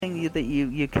thing that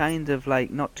you kind of like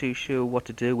not too sure what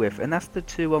to do with, and that's the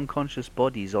two unconscious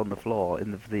bodies on the floor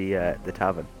in the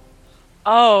tavern.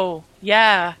 Oh,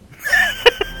 yeah.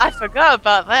 I forgot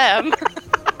about them.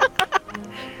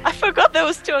 I forgot there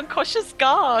was two unconscious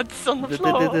guards on the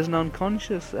floor. There's an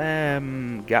unconscious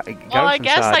garrison Well, I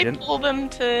guess sergeant. I pull them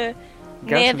to near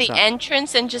Garrison the ser-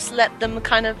 entrance and just let them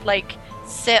kind of like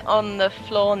sit on the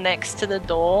floor next to the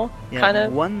door. Yeah, kind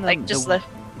of one of like them, just the- left.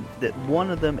 one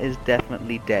of them is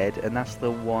definitely dead, and that's the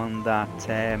one that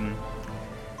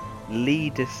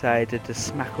Lee decided to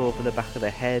smack over the back of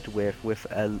the head with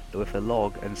a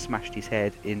log and smashed his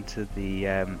head into the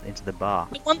bar.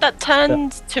 The one that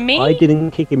turned to me. I didn't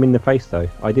kick him in the face though.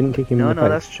 I didn't kick him No, in the no,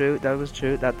 face. that's true. That was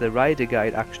true. That the rider guy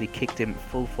actually kicked him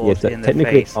full Yeah, force so in the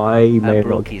technically face I may and have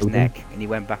broke not his killed him. neck, and he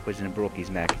went backwards and broke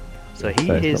his neck. So Yeah, he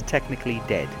so it's is not- technically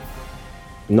dead.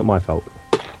 Not my fault.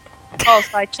 Oh,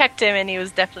 so I checked him and he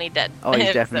was definitely dead. Oh,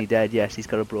 he's definitely dead. Yes, he's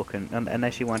got a broken.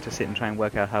 Unless you want to sit and try and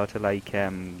work out how to like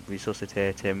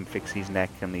resuscitate him, fix his neck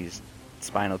and his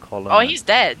spinal column. Oh, he's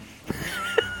dead.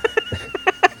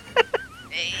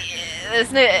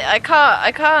 There's no, I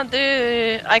can't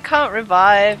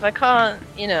revive. I can't,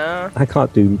 I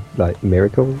can't do like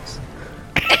miracles.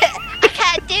 I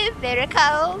can't do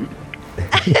miracles.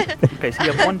 Okay, so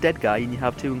you have one dead guy and you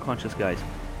have two unconscious guys.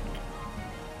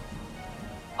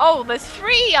 Oh, there's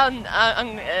three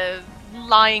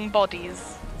lying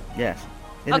bodies. Yes.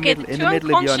 In Okay, the the middle, two in the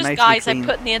middle of your unconscious nicely guys I clean,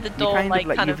 put near the you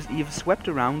door, you've swept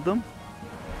around them.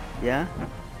 Yeah.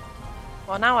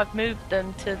 Well, now I've moved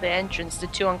them to the entrance, the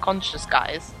two unconscious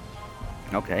guys.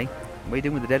 Okay. What are you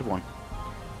doing with the dead one?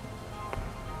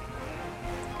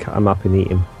 Cut him up and eat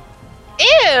him.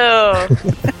 Ew!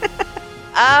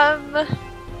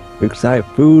 Looks like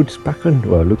food's back on.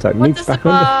 Well, looks like What meat's does the back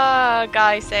on. bar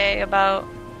guy say about...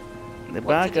 The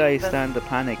What bar to do guy with is them? starting to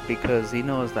panic because he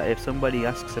knows that if somebody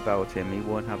asks about him, he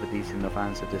won't have a decent enough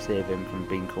answer to save him from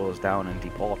being closed down and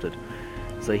deported.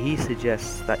 So he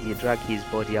suggests that you drag his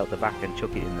body out the back and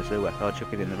chuck it in the sewer, or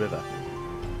chuck it in the river.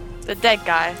 The dead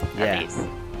guy, Yeah. at least.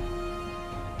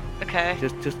 Okay.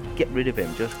 Just get rid of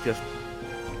him. Just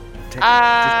take,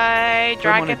 I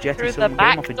throw him on drag a him jetty through the somewhere,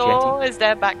 get him off back a door. Is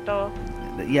there a back door?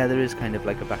 yeah, there is kind of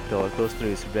like a back door. It goes through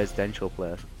his residential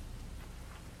place.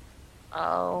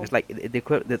 Oh. It's like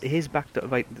his back door,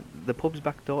 like the pub's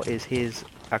back door is his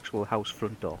actual house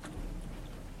front door.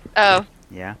 Oh.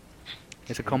 Yeah,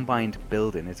 it's a combined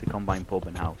building. It's a combined pub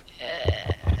and house.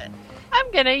 I'm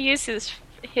gonna use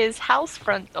his house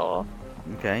front door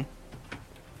Okay.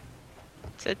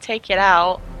 to take it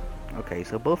out. Okay,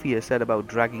 so both of you said about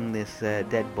dragging this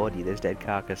dead body, this dead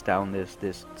carcass down this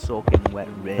soaking wet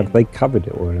rain. Have they covered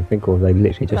it or anything, or have they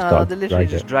literally just No, started they're literally dragging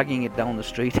just dragging it down the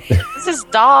street. This is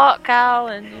dark, Al,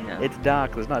 and It's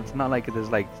dark. It's not like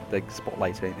there's like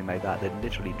spotlights or anything like that. They're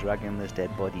literally dragging this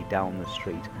dead body down the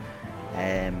street.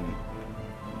 I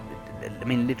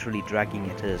mean, literally dragging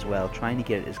it as well, trying to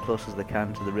get it as close as they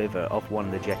can to the river off one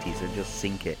of the jetties and just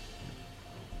sink it.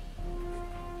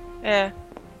 yeah,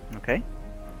 Okay.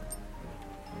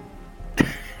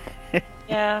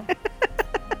 yeah.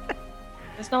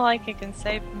 It's not like I can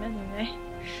save him anyway.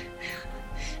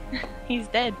 He's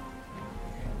dead.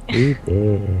 He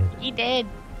did. He did.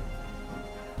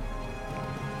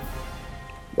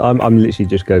 I'm literally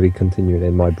just going to be continuing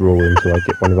in my brawl until I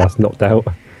get one of us knocked out.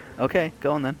 Okay,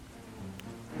 go on then.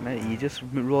 Mate, you just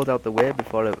rolled out the way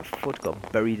before a foot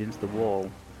got buried into the wall.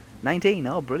 19.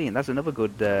 Oh, brilliant! That's another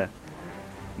good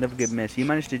miss. You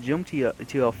managed to jump to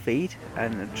your feet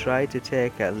and try to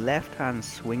take a left-hand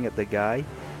swing at the guy,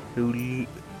 who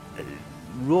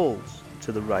rolls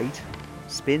to the right,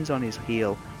 spins on his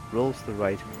heel, rolls to the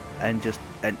right, and just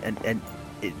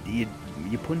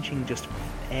you're punching just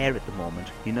air at the moment.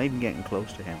 You're not even getting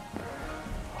close to him.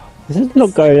 This is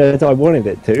not going as I wanted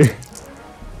it to.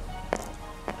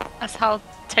 That's how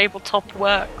tabletop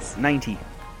works. 90.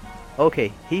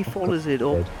 Okay, he follows it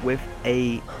up with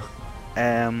a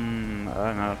hang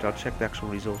on, I'll check the actual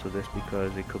result of this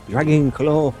because it could be Dragging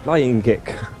claw, flying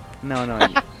kick. No,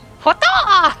 What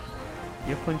the?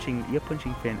 you're punching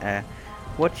thin air.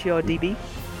 What's your DB?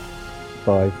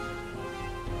 5.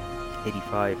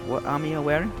 85. What armor you're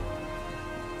wearing?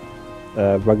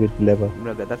 Rugged leather.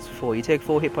 Rugged, that's 4. You take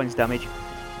 4 hit points damage.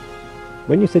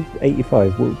 When you said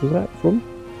 85, what was that from?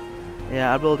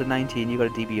 Yeah, I rolled a 90 and you got a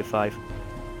DB of 5.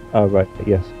 Oh, right,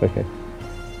 yes, okay.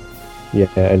 Yeah,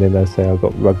 and then I say I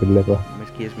got rugged leather.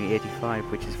 Which gives me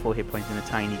 85, which is 4 hit points and a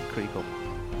tiny critical.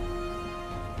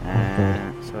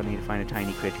 Okay. So I need to find a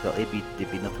tiny critical. It'd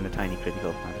be nothing a tiny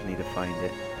critical. I just need to find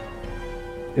it.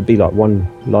 It'd be like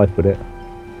 1 life with it.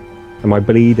 Am I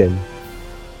bleeding?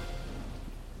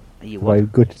 Are you Am I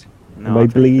what? good? No, May I'll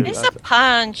tell you bleed. the It's truth, a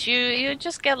punch. You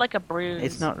just get like a bruise.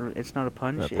 It's not a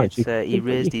punch. A punch, It's you he can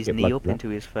raised his get knee blood up from that. into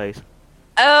his face.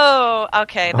 Oh,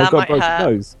 okay, I've that got might a broken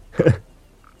hurt. nose.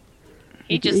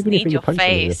 He just Even needs if you your punch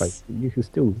someone in the face. you can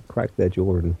still crack their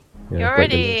jaw and. You're break their nose.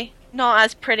 already not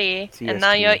as pretty, and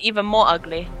now CST. you're even more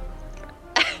ugly.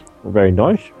 Very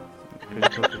nice.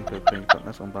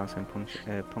 That's unbalancing punch.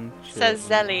 Says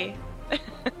Zelly.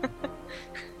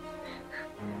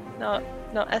 not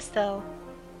Estelle.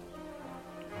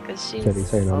 Because she's. Zelly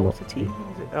saying I'm Oh, not. what's a T? Is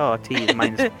it? Oh, T is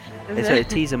minus. Sorry,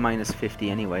 T's a minus 50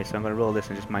 anyway, so I'm going to roll this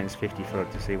and just minus 50 for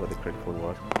it to see what the critical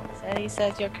was. Zelly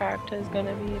says your character is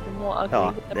gonna be even more ugly.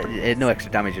 Oh, with the bruise. no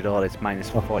extra damage at all. It's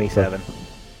minus Oh, 47.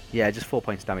 Yeah, just 4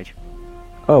 points damage.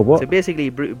 Oh, what? So basically, he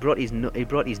brought his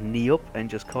knee up and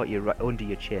just caught you right under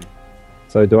your chin.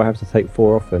 So do I have to take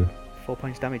 4 off then? 4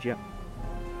 points damage, yeah.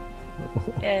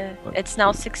 Yeah, it's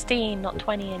now 16, not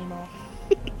 20 anymore.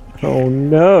 Oh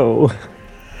no!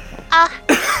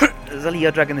 Zully,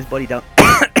 you're dragging this body down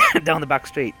down the back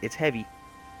street. It's heavy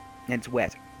and it's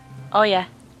wet. Oh yeah.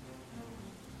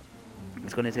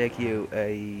 It's going to take you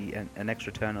an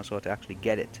extra turn or so to actually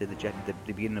get it to the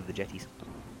beginning of the jetties.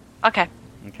 Okay.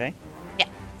 Okay.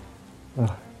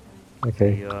 Oh,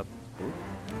 okay. You're-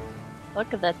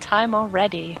 Look at the time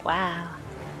already. Wow.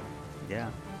 yeah.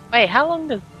 Wait, how long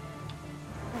does?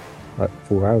 Like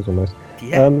 4 hours almost.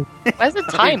 Yeah. Where's the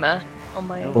timer on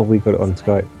my? Well, we got it on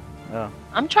Skype. Oh,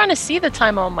 I'm trying to see the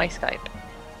timer on my Skype.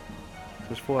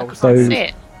 so it's 4 I hours. can't So- see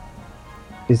it.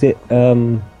 Is it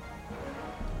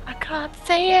I can't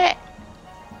see it.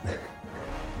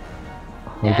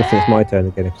 I guess it's my turn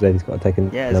again if Zadie's got to take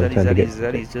Yeah, another turn to get.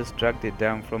 Zaddy's just dragged it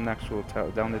down from the actual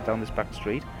down this back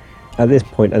street. At this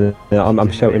point, I'm She's in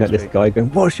the shouting at this street. guy, going,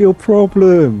 "What's your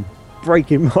problem?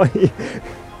 Breaking my."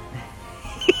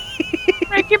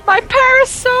 Breaking my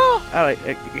parasol. All right.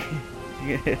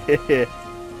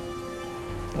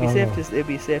 It'd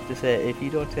be safe to say if you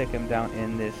don't take him down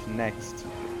in this next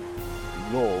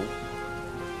roll,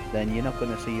 then you're not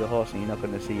going to see your horse, and you're not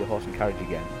going to see your horse and carriage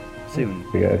again soon.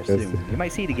 Yeah, Anyway, it does. soon. You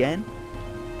might see it again,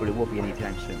 but it won't be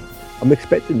anytime soon. I'm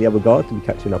expecting the other guard to be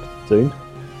catching up soon.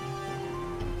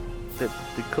 They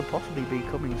could possibly be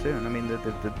coming soon. I mean,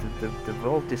 they've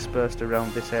all dispersed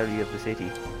around this area of the city,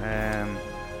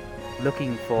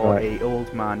 looking for Right. a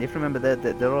old man. You have to remember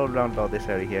they're all around about this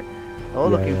area here. All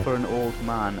Yeah, looking yeah. for an old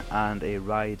man and a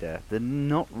rider. They're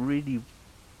not really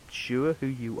sure who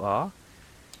you are.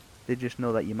 They just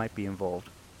know that you might be involved.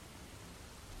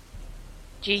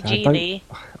 GG don't- Lee.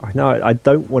 I know. I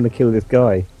don't want to kill this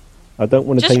guy. I don't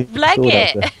want to Just take the leg sword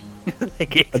it. out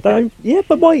Like it. I don't. Yeah,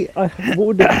 but why?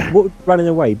 What would running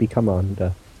away become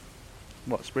under?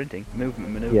 What, sprinting?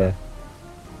 Movement, maneuver? Yeah.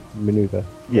 Maneuver.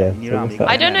 Yeah. in your so army, what's you that?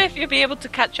 got I don't know if you'll be able to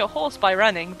catch your horse by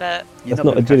running, but You're That's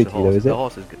not gonna catch the agility though, horse. is The it?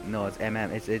 horse is no, it's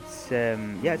MM. It's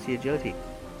yeah, it's the agility.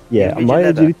 Yeah, Rigid my leather.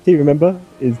 agility, remember,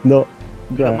 is not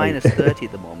You got great. minus 30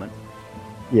 at the moment.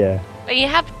 Yeah, but you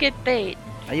have good bait.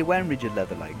 Are you wearing rigid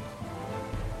leather, like?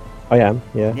 I am.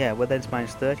 Yeah. Yeah, well then it's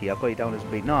minus 30. I've got you down as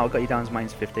no, I've got you down as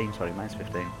minus 15. Sorry, minus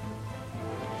 15.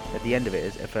 At the end of it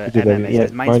is for Rigid MM, leather, it yeah,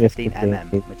 says minus minus 15 15.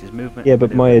 MM, which is movement. Yeah,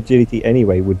 but my maneuver. agility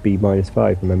anyway would be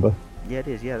 -5. Remember? Yeah, it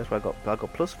is. Yeah, that's what I got. I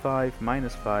got plus 5,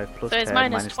 minus 5, plus So 10, it's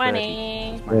minus 30.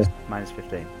 20, It's minus, minus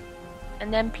 15.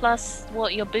 and then plus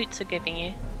what your boots are giving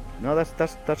you. No, that's No,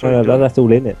 what no, I'm doing. that's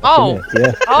all in it. That's Oh. in it,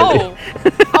 yeah. Oh,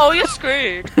 oh, you're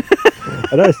screwed.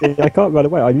 I know. See, I can't run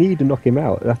away. I need to knock him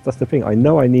out. That's the thing. I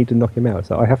know I need to knock him out,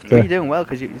 so I have You're to. doing well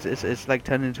because it's like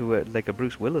turning into like a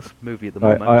Bruce Willis movie at the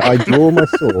I, moment. I draw my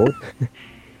sword.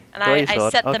 And Draw I your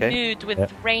sword, set the okay. mood with Yeah.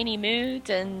 rainy mood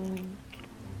and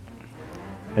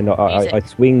And I Music.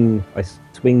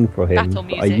 swing for him. Battle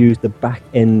But I music. use the back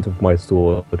end of my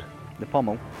sword. The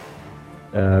pommel.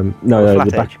 No, the no, flat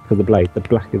the back edge. of the blade. The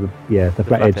black of the the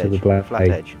flat edge of the blade. Flat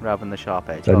edge rather than the sharp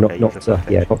edge. So okay, not use the to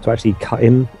flat edge. not to actually cut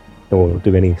him or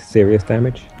do any serious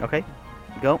damage Okay,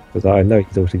 go. because I know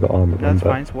he's also got armor. That's but,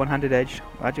 fine. It's one-handed edge.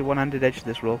 Add your one-handed edge to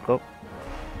this roll. Go.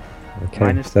 Okay,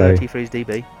 Minus so 30 for his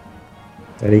DB.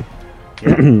 ready.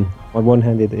 Yeah. My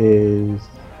one-handed is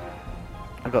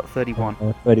I got 31.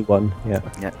 31. Yeah.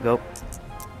 Yeah, go.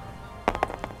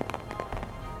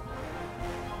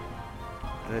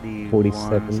 31,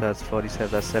 47. so that's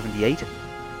 47, that's 78.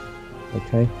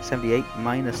 Okay. 78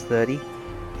 minus 30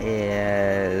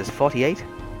 is 48.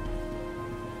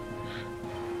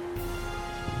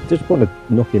 Just want to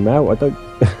knock him out. I don't.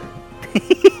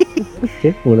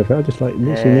 Yeah, whatever. I just like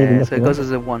literally need to knock So it him goes out.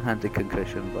 as a one-handed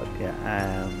concussion, but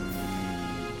yeah.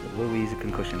 Will we use a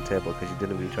concussion table because you're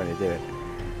deliberately trying to do it?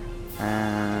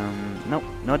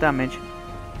 No damage.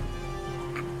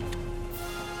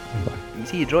 You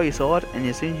see, you draw your sword, and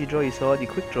as soon as you draw your sword, you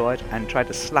quick draw it and try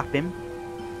to slap him,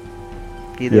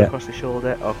 either Yeah. across the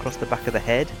shoulder or across the back of the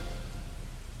head.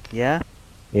 Yeah.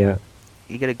 Yeah.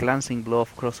 You get a glancing blow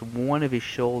across one of his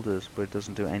shoulders, but it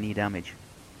doesn't do any damage.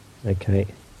 Okay.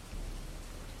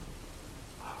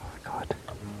 Oh God.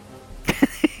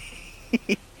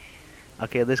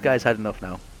 Okay, this guy's had enough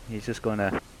now. He's just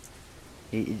gonna.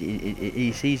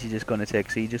 He sees he's just gonna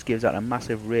take, so he just gives out a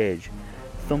massive rage,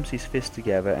 thumps his fist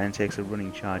together, and takes a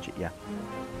running charge at you.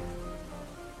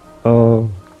 Oh,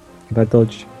 can I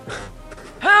dodge?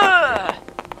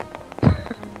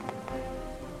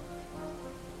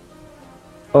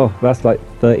 Oh, that's like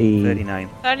 30. 39.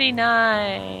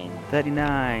 39.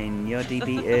 39. Your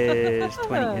DB is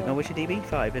 20. No, what's your DB?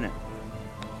 5, isn't it?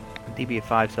 DB of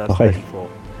 5, so that's 5. 34.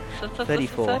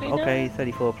 34. 39. Okay,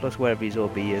 34 plus whatever his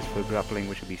OB is for grappling,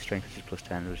 which would be strength, which is plus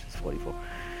 10, which is 44.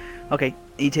 Okay,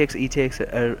 he takes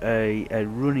a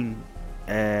running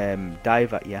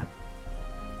dive at you.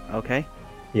 Okay.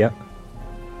 Yeah.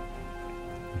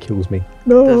 He kills me.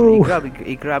 Doesn't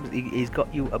he he's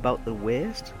got you about the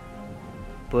waist,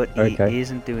 but he Okay.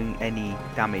 isn't doing any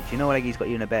damage. You know, like he's got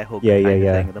you in a bear hug Yeah, kind yeah, of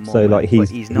yeah. thing at the So, moment. like, but he's-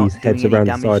 he's not his head's doing any around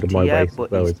the damage side of to my you, waist but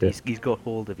as well, is it? he's got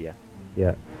hold of you.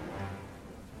 Yeah.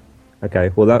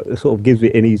 Okay, well that sort of gives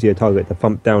me an easier target to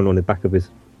thump down on the back of his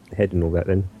head and all that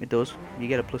then. It does. You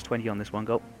get a plus 20 on this one.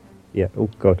 Go. Yeah, oh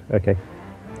god, okay.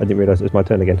 I didn't realise it was my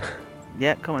turn again.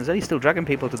 Yeah, come on. Zelly's still dragging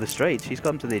people to the straight. She's got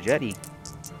 'em to the jetty.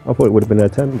 I thought it would have been her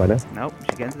turn by now. Nope,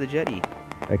 she's getting to the jetty.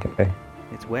 Okay.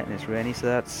 It's wet and it's rainy, so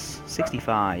that's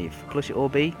 65. Plus your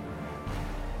OB,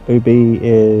 OB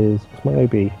is... what's my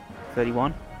OB?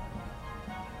 31.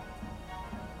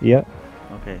 Yeah.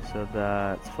 Okay, so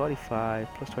that's 45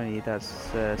 plus 20, that's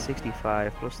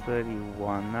 65 plus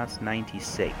 31, that's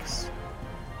 96.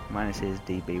 Minus his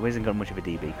DB. Well, he hasn't got much of a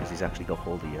DB because he's actually got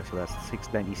hold of you, so that's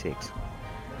 696.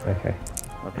 Okay.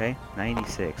 Okay,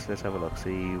 96. Let's have a look,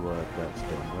 see what that's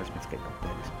doing. Where's my escape?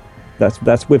 There it is.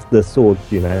 That's with the sword,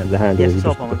 you know, the handle. Yes, you it's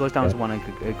just- off on. It goes down as yeah. one, and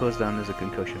it goes down as a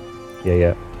concussion.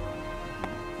 Yeah.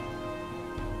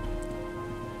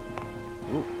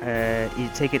 Ooh,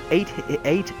 he's taken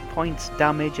 8 points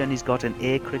damage and he's got an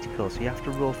A critical, so you have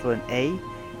to roll for an A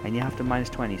and you have to minus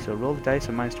 20. So roll the dice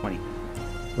and minus 20.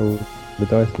 Oh, the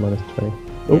dice minus 20.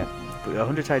 Oh. Yeah,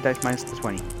 100 side dice minus the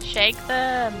 20. Shake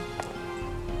them.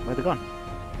 Where they gone?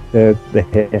 The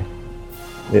hair.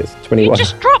 It's 21. You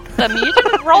just dropped them. You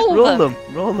didn't roll, Roll them,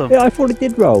 roll them. Yeah, I thought it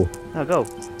did roll. Now go.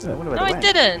 I wonder where No, they I went.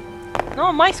 didn't. Not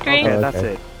on my screen. Okay, Oh, that's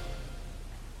okay. it.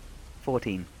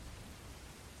 14.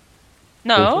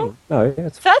 No. No, yeah,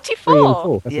 it's 3 and 34.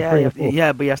 4. That's a Yeah, 3 you and have, 4.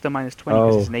 yeah, but he has to minus 20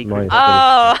 because it's an A minus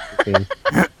critical. 20.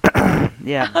 Oh. 15.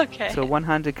 Yeah. Okay. So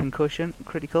one-handed concussion,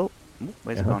 critical. Ooh,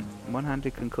 where's it Uh-huh. gone?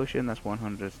 One-handed concussion, that's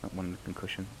 100. It's not one-handed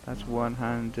concussion. That's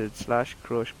one-handed slash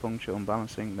crush, puncture,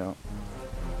 unbalancing. No.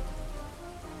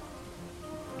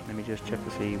 Let me just check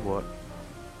to see what.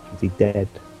 Is he dead?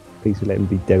 Please let him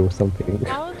be dead or something.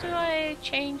 How do I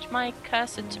change my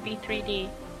cursor to be 3D?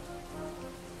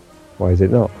 Why is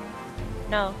it not?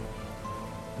 No,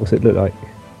 What's it look like?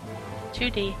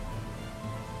 2D.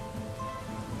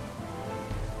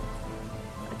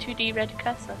 A 2D red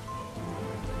cursor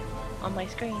on my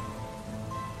screen.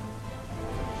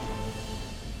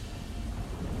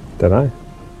 Don't know.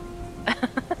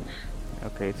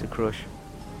 Okay, it's a crush.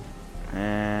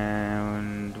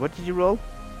 And what did you roll?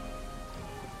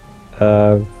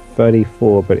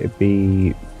 34, but it'd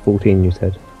be 14, you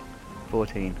said.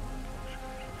 14.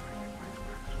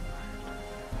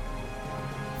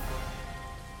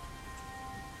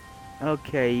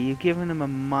 Okay, you've given him a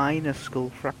minor skull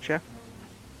fracture.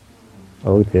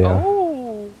 Oh dear.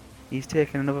 Oh. He's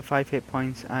taken another 5 hit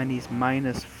points and he's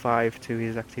minus 5 to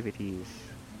his activities.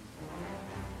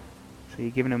 So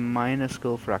you're giving him minor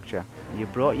skull fracture. You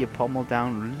brought your pommel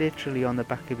down literally on the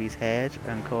back of his head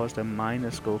and caused a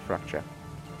minor skull fracture.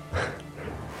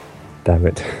 Damn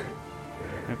it.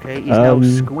 Okay, he's now Um,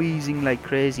 squeezing like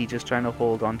crazy just trying to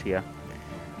hold on to you.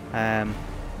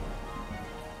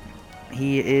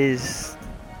 He is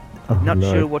Oh, not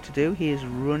no. sure what to do. He is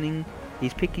running,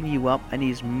 he's picking you up and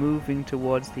he's moving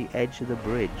towards the edge of the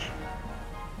bridge.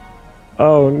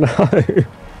 Oh no.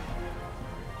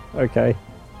 Okay.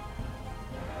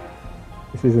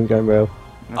 This isn't going well.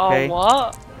 Okay? Oh,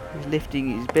 what?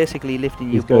 He's basically lifting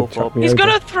you He's gonna both chuck up. me He's over.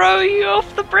 gonna throw you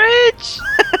off the bridge!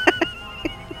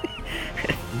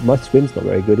 My swim's not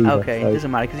very good either. Okay, so-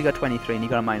 doesn't matter because he got 23 and he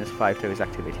got a minus 5 to his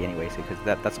activity anyway, so because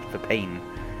that's for pain.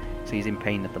 So he's in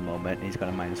pain at the moment and he's got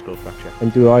a minor skull fracture.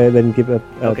 And do I then give a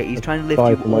Okay, he's trying to lift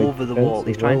 5 you for my over the defense wall.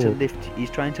 He's as trying to well? lift. He's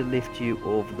trying to lift you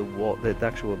over the wall,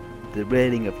 the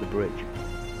railing of the bridge.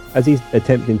 as he's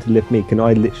attempting to lift me, can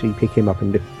I literally pick him up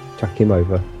and chuck him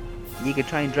over? You could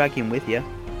try and drag him with you.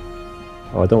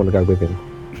 Oh, I don't want to go with him.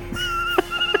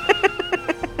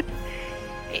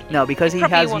 No, because he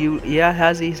Probably has won't- you. He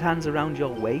has his hands around your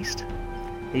waist.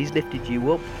 He's lifted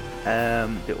you up.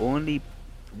 The only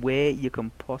way you can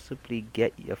possibly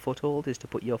get your foothold is to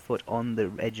put your foot on the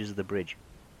edges of the bridge.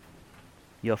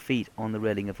 Your feet on the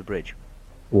railing of the bridge.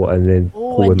 What, and then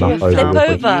Oh, pull and him do up a flip over?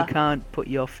 over. You can't put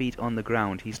your feet on the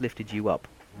ground. He's lifted you up.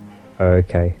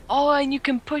 Okay. Oh, and you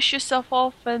can push yourself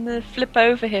off and then flip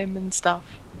over him and stuff.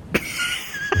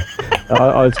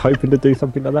 I was hoping to do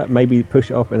something like that. Maybe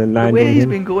push it off and then The land way on he's him.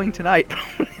 been going tonight.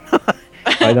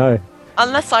 I know.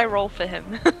 Unless I roll for him.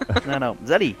 No,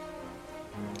 Zelly.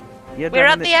 We're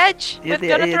at the edge You're with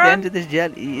at the Gunadron. end of this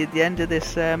jet. At the end of this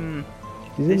He's in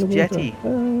This the water. jetty.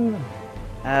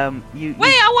 You.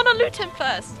 Wait, I want to loot him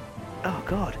first. Oh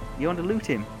God! You want to loot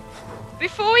him?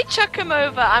 Before we chuck him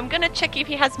over, I'm gonna check if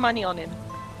he has money on him.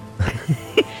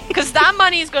 Because that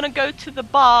money is gonna go to the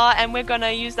bar, and we're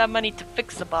gonna use that money to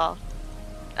fix the bar.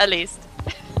 At least.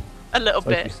 A little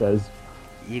Like he bit. says.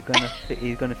 You're gonna.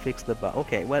 He's gonna fix the bar.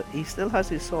 Okay. Well, he still has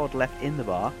his sword left in the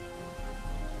bar.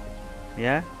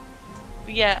 Yeah.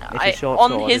 Yeah, It's a short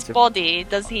on sword, his it's a- body,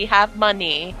 does he have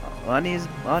money? On his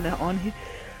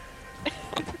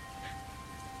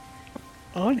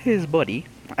on his body,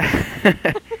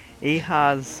 he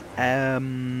has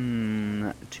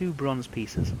 2 bronze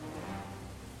pieces.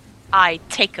 I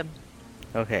take him.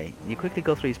 Okay, you quickly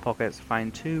go through his pockets,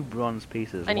 find 2 bronze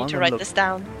pieces. I need One to of them write look- this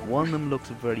down. One of them looks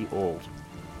very old.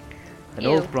 An Ew.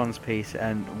 old bronze piece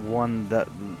and one that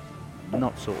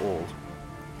not so old.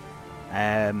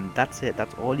 That's it.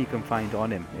 That's all you can find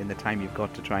on him in the time you've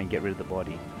got to try and get rid of the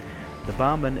body. The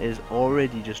barman is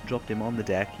already just dropped him on the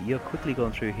deck. You're quickly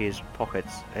going through his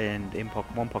pockets, and in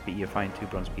one pocket you find 2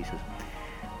 bronze pieces.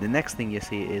 The next thing you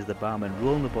see is the barman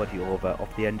rolling the body over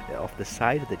off the end, off the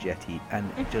side of the jetty, and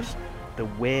just the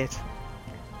weight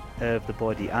of the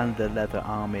body and the leather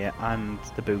armor and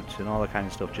the boots and all that kind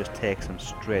of stuff just takes him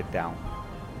straight down.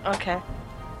 Okay.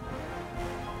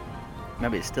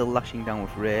 Remember, it's still lashing down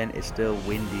with rain, it's still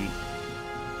windy,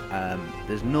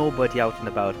 there's nobody out and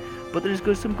about, but there's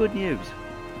some good news.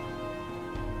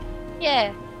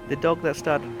 Yeah. The dog that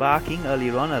started barking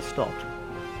earlier on has stopped.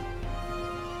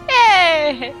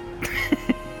 Yay!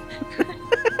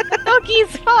 The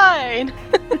doggy's fine.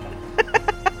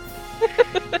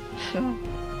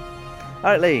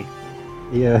 Alright, Lee,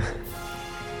 Yeah.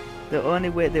 the only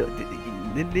way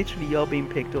literally you're being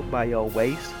picked up by your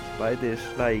waist by this,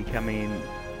 like, I mean,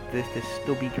 this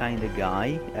stubby kind of guy.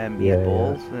 He Yeah, has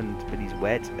balls, but he's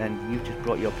wet, and you've just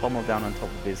brought your pommel down on top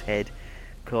of his head,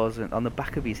 causing on the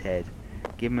back of his head,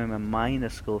 giving him a minor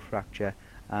skull fracture,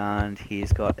 and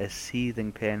he's got a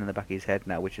seething pain in the back of his head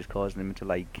now, which is causing him to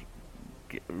like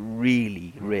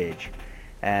really rage,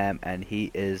 and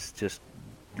he is just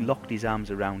locked his arms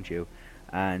around you,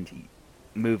 and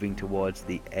moving towards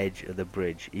the edge of the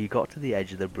bridge. You got to the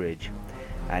edge of the bridge,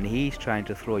 and he's trying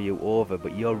to throw you over,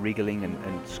 but you're wriggling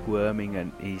and squirming,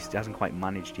 and he hasn't quite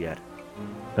managed yet.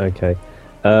 Okay.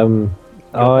 Your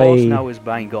horse now is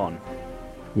bang on.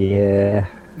 Yeah.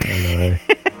 I know.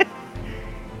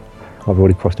 I've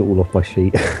already crossed it all off my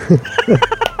sheet.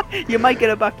 You might get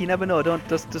it back. You never know. Don't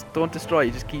don't destroy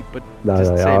it. Just keep it. No,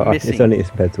 just say missing. it's only it's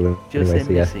pencil. Just Anyway, say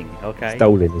so yeah. missing. Okay.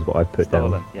 Stolen is what I put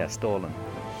Stolen. down. Yeah, stolen.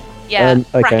 Yeah,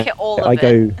 Okay. bracket all of I it.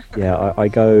 go. Yeah, I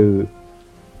go.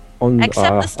 On.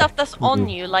 Except the stuff that's on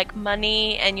mhm. you, like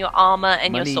money and your armor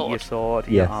and Money, your sword.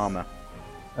 your Yes. armor.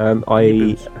 I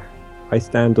boots. I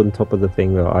stand on top of the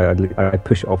thing. I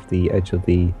push off the edge of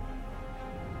the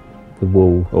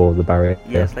wall or the barrier.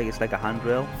 Yeah, it's like a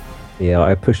handrail. Yeah,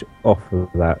 I push off of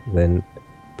that, then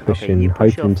pushing, Okay, you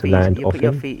push hoping your to feet. land You off put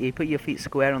your him. feet. You put your feet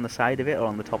square on the side of it or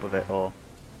on the top of it, or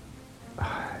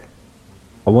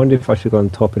I wonder if I should go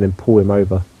on top and then pull him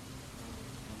over,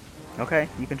 okay,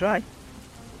 you can try.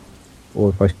 or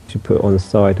if I should put it on the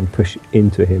side and push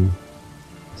into him,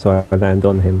 so I land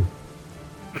on him.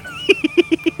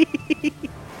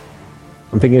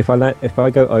 I'm thinking if I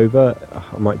go over,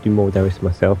 I might do more damage to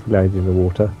myself, land in the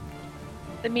water.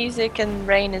 The music and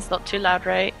rain is not too loud,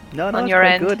 right? No, On it's your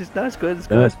quite end. good. It's good. It's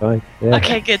No, good. that's fine. Yeah.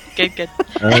 Okay, good.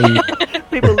 Um,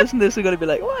 People listening to this are going to be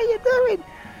like, "What are you doing?"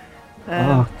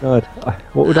 oh God,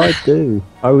 what would I do?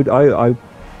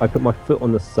 I put my foot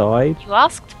on the side You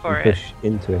asked for and it. push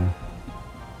into him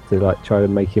to like try to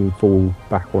make him fall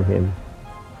back on him.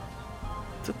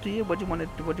 It's up to you. What do you want to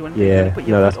do? What do you want to do? Yeah, You wanna put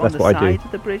your no, foot that's on the what I do. side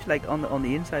of the bridge, like on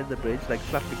the inside of the bridge, like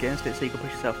flat against it, so you can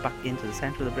push yourself back into the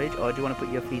center of the bridge, or do you want to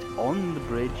put your feet on the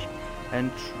bridge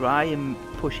and try and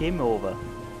push him over?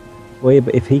 Well, yeah,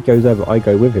 but if he goes over, I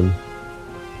go with him.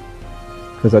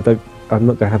 Because I'm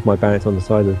not going to have my balance on the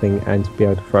side of the thing and be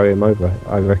able to throw him over.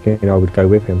 I reckon I would go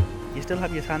with him. You still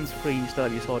have your hands free, you still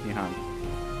have your sword in your hand.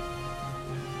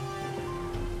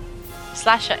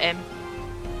 Slash at him.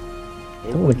 It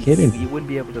don't wanna wouldn't- kill him. You wouldn't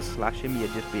be able to slash him, you'd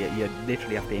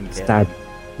literally have to impale Stab. him.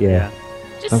 Yeah.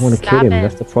 Just I want to stab kill him. him.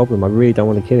 That's the problem. I really don't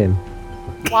want to kill him.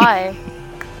 Why?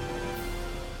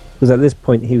 Because at this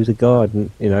point he was a guard, and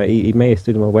he may have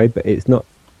stood in my way, but it's not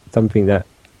something that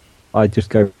I just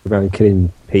go around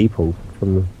killing people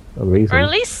from a reason. Or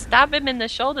at least stab him in the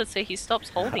shoulder so he stops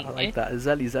holding I you. like that.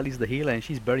 Zelly's the healer and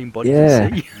she's burying bodies Yeah.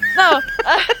 in the sea. No.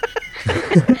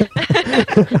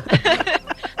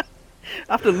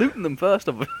 After looting them first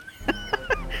of all.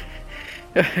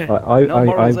 I No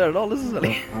morals there at all, is it,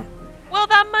 Zelly? Well,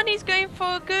 that money's going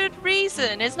for a good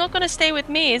reason. It's not going to stay with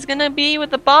me. It's going to be with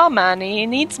the barman. He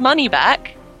needs money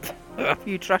back. After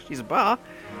you trash his bar.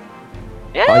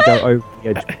 Yeah. I go over the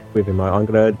edge with him. I'm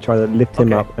going to try to lift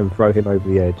him Okay. up and throw him over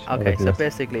the edge. I Okay, reckon so that's-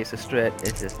 basically it's a straight,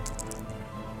 it's just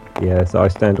yeah, so I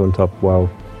stand on top or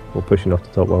pushing off the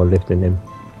top while lifting him.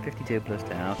 52 plus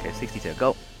 10, okay, 62,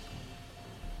 go.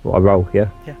 Well, I roll, yeah?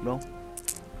 Yeah, roll.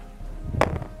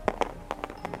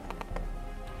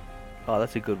 Oh,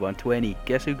 that's a good one, 20.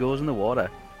 Guess who goes in the water?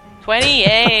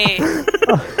 28.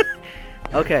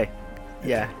 Okay,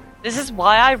 yeah. This is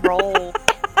why I roll.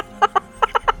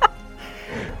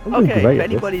 I'm doing Okay, great if at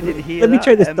this. anybody didn't hear Let me that,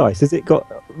 check this dice. Has it got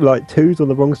like twos on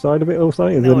the wrong side of it or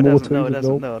something? Is No, there it more doesn't, no, it twos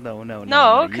doesn't, than no.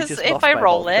 No, You 'cause just if lost I by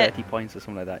roll about it- 30 points or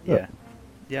something like that, Yeah. yeah.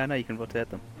 Yeah, I know, you can rotate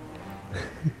them.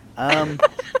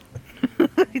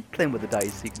 Playing with the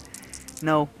dice, you can...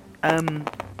 No,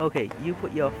 okay, you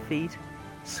put your feet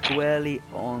squarely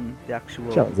on the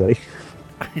actual... Shut up, Zoe.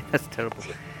 That's terrible.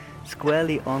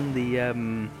 Squarely on the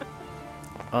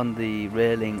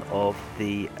railing of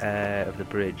the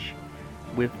bridge,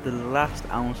 with the last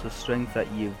ounce of strength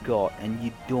that you've got, and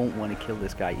you don't want to kill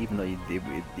this guy, even though you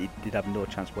did have no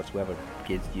chance whatsoever.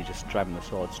 Kids, you're just driving the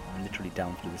swords literally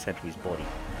down through the centre of his body.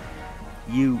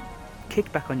 You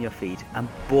kick back on your feet, and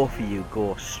both of you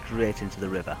go straight into the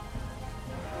river.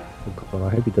 Oh, God, I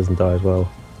hope he doesn't die as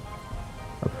well.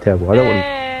 That's terrible. I don't want.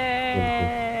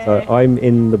 So I'm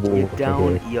in the water You're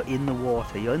down. here. You're in the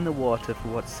water. You're in the water for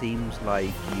what seems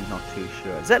like you're not too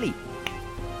sure. Zelly,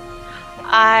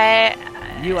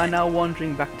 you are now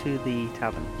wandering back to the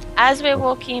tavern. As we're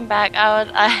walking back, I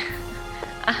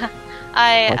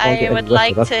can't I get would any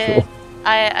like better, that's to. all.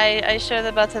 I show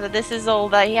the butter that this is all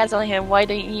that he has on him. Why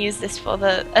don't you use this for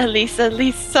at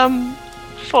least some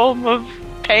form of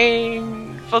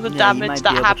paying for the Yeah, you damage might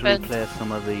that be able happened? to replace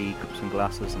some of the cups and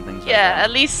glasses and things Yeah, like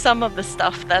at least some of the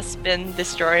stuff that's been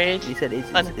destroyed. that. He said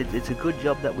it's a good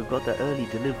job that we've got the early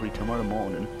delivery tomorrow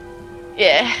morning.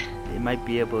 Yeah. It might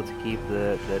be able to keep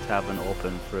the tavern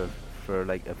open for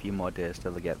like a few more days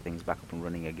till they get things back up and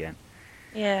running again.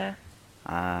 Yeah.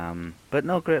 But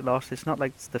no great loss. It's not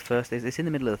like it's the first. It's in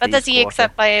the middle of the. But does thieves' he quarter.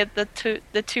 accept by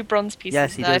the two bronze pieces?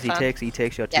 Yes, he that I does. He found?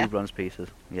 takes your two Yeah. bronze pieces.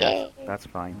 Yes, that's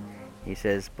fine. He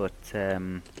says, but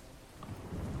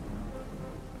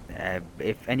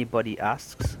if anybody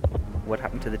asks what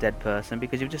happened to the dead person,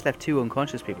 because you've just left two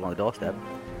unconscious people on the doorstep.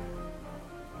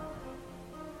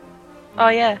 Oh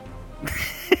yeah.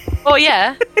 Oh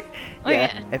yeah. Oh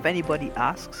yeah. If anybody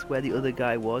asks where the other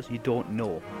guy was, you don't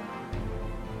know.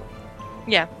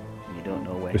 Yeah. You don't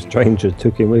know where. A he was. stranger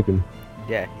took him with him.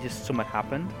 Yeah, just something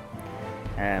happened.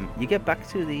 You get back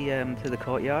to the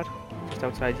courtyard, just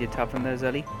outside your tavern there,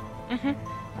 Zelly. Mhm.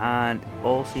 And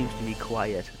all seems to be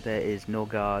quiet. There is no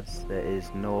guards, there is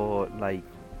no like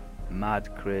mad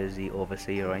crazy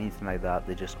overseer or anything like that.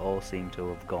 They just all seem to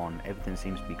have gone. Everything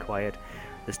seems to be quiet.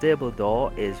 The stable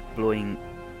door is blowing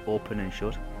open and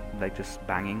shut, like just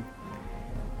banging.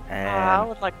 I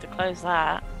would like to close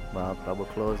that. Well, I will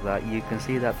close that. You can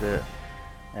see that the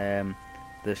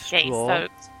Gate straw,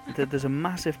 soaked. there's a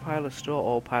massive pile of straw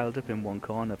all piled up in one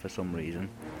corner for some reason.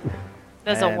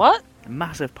 There's a Um, what? A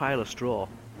massive pile of straw.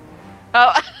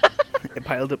 Oh. It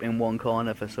piled up in one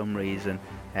corner for some reason.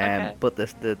 Okay. But the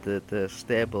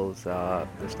stables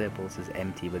is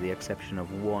empty with the exception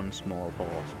of one small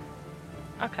horse.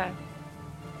 Okay.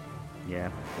 Yeah,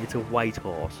 it's a white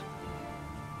horse.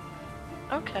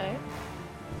 Okay.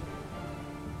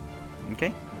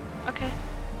 Okay, Okay.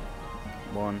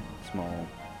 one small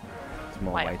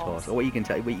White white horse. horse. Or what you can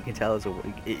tell is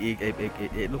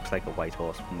it looks like a white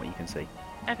horse from what you can see.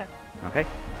 Okay. Okay.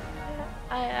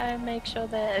 I make sure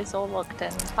that it's all locked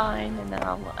and fine, and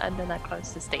then I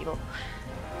close the stable,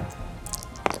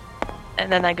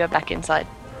 and then I go back inside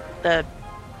the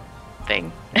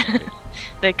thing,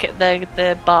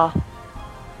 the bar.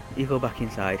 You go back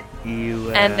inside.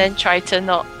 You and then try to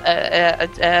not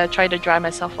try to dry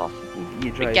myself off.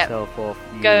 you dry get- yourself off.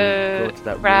 You go go to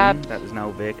that grab- room that is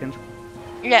now vacant.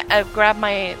 Yeah, grab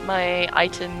my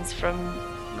items from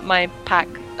my pack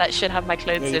that should have my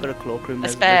clothes Yeah, you've in. got a cloakroom. a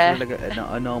There's spare. like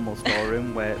a normal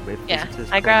storeroom where if Yeah, visitors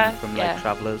I come grab- from yeah. like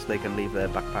travellers, they can leave their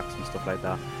backpacks and stuff like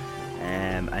that.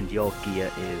 And your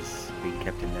gear is being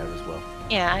kept in there as well.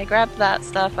 Yeah, I grab that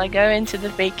stuff. I go into the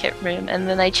vacant room, and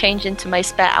then I change into my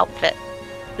spare outfit,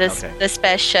 Okay. the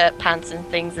spare shirt, pants, and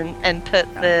things, and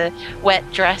put the wet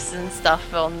dress and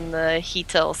stuff on the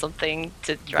heater or something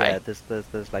to dry. Yeah,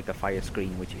 there's like a fire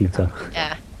screen which you Heater. can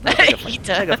Yeah. No, it's like a fi-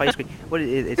 Heater. it's like a fire screen. What it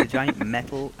is, it's a giant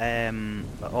metal,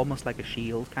 almost like a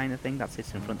shield kind of thing that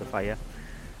sits in front of fire,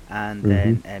 and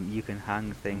then you can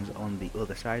hang things on the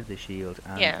other side of the shield,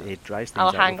 and Yeah. it dries things I'll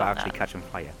out hang without on actually that. catching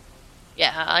fire.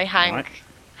 Yeah, I hang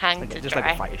Alright. to Just dry.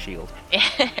 like a fire shield.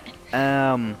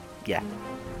 Yeah. Yeah.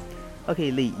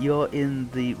 Okay, Lee, you're in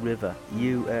the river.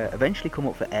 You eventually come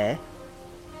up for air.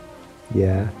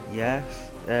 Yeah. Yes.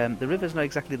 The river's not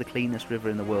exactly the cleanest river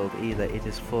in the world either. It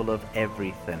is full of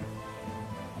everything.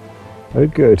 Oh,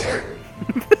 good.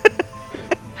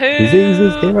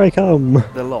 Diseases, here I come.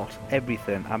 The lot.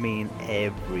 Everything. I mean,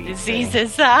 everything.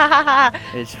 Diseases.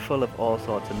 It's full of all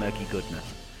sorts of murky goodness.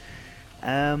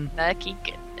 Murky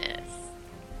goodness.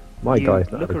 My you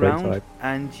guy's not look a great around side.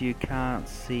 and you can't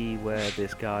see where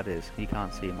this guard is. You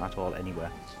can't see him at all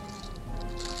anywhere.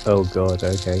 Oh god,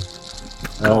 okay.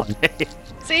 God.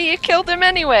 See, you killed him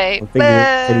anyway. I'm thinking,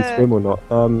 can he swim or not?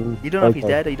 You don't know if he's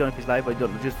okay. dead, or you don't know if he's alive, or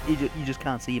you just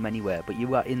can't see him anywhere. But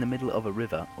you are in the middle of a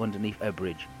river underneath a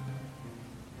bridge.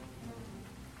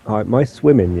 Alright, my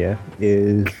swimming, yeah,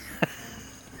 is...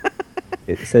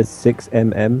 it says 6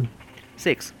 mm.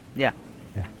 6. Yeah.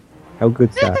 How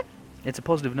good's that? It's a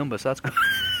positive number, so that's good.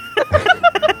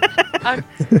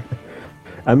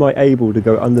 Am I able to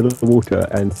go under the water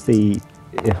and see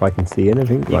if I can see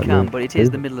anything? You like can, move but it is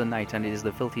the through? middle of the night, and it is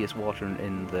the filthiest water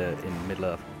in Middle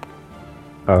Earth.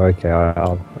 Oh, okay,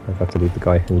 I'll have to leave the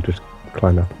guy and just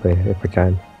climb up there if I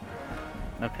can.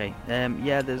 Okay.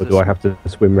 Yeah. There's. Or do I have to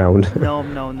swim round?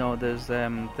 No. There's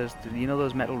you know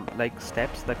those metal like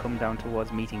steps that come down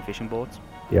towards meeting fishing boats,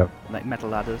 Yep. like metal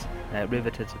ladders,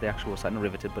 riveted to the actual side, not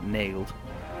riveted, but nailed,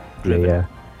 Yeah, driven yeah.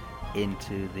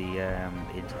 into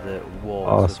the walls.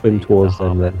 I'll of swim the towards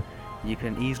them harbour. then. You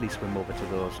can easily swim over to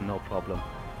those, no problem.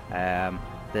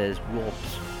 There's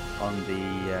ropes on the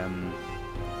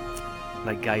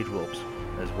like guide ropes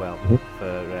as well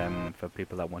for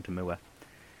people that want to moor.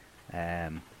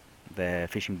 Their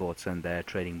fishing boats and their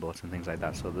trading boats and things like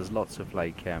that. So there's lots of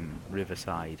like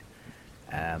riverside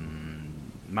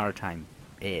maritime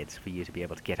aids for you to be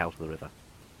able to get out of the river.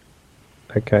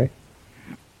 Okay.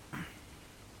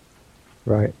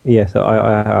 Right. Yeah. So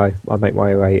I make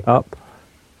my way up.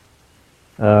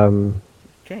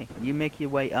 Okay, you make your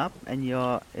way up and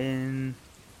you're in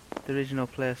the original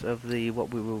place of the what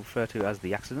we will refer to as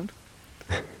the accident.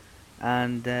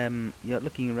 And you're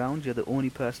looking around, you're the only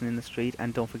person in the street,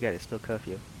 and don't forget it's still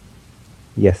curfew.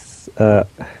 Yes.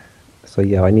 So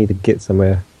yeah, I need to get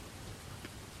somewhere.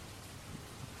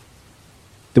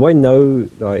 Do I know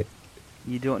like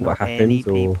You don't know what any happens,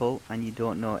 or- people, and you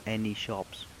don't know any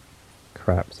shops.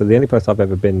 crap? So the only place I've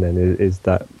ever been then is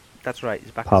that That's right,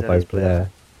 it's back pub to Zella's over place. there.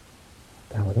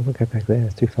 Damn, I don't want to go back there.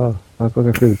 It's too far. I've got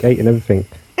to go through the gate and everything.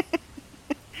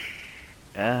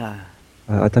 Ah,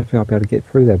 I don't think I'll be able to get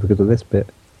through there because of this bit.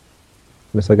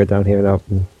 Unless I go down here and up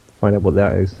and find out what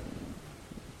that is.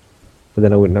 But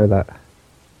then I wouldn't know that.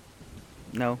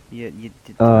 no, you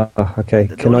Okay.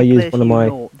 the Can I only use place one of you my...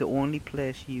 know- the only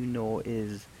place you know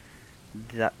is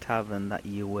that tavern that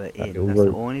you were in. little That's the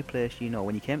road. only place you know.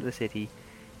 When you came to the city,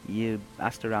 you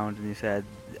asked around and you said,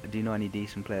 "Do you know any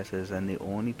decent places?" And the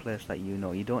only place that you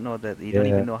don't know that you don't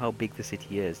Yeah. even know how big the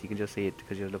city is. You can just see it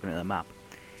because you're looking at the map.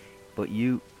 But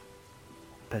you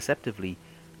perceptively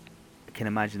can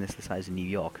imagine this the size of New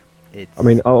York. It's, I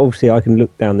mean, obviously I can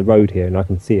look down the road here and I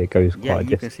can see it goes yeah, quite a you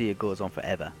can distance. see it goes on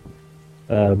forever.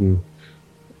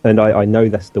 And I know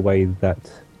that's the way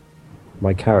that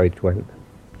my carriage went.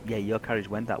 Yeah, your carriage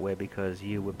went that way because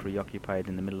you were preoccupied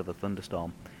in the middle of a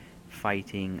thunderstorm,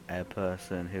 fighting a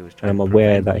person who was trying I'm to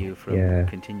aware prevent that- you from yeah.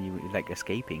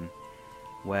 escaping.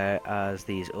 Whereas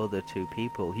these other two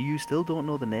people, who you still don't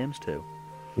know the names to,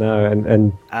 No,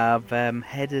 and have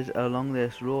headed along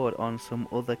this road on some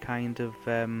other kind of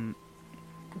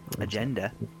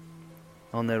agenda,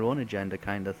 on their own agenda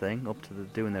kind of thing, up to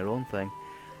doing their own thing.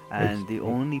 And the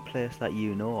only place that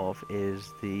you know of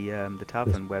is the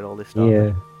tavern where all this started.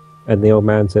 yeah. And the old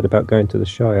man said about going to the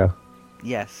Shire.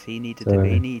 Yes, he needed So- to.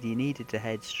 He needed to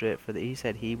head straight for the. He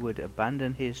said he would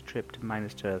abandon his trip to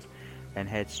Minas Tirith and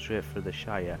head straight for the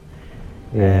Shire.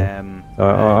 Yeah.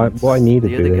 What I need to the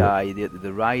do other then- guy,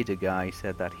 the rider guy,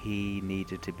 said that he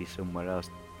needed to be somewhere else.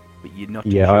 But you're not too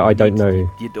Yeah, sure. I You don't need-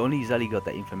 know. You'd only Zelly got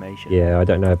that information. Yeah, I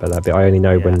don't know about that bit. I only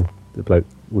know Yeah. when the bloke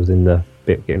was in the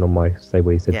bit getting on my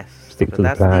stable. He said, Yes, stick but to the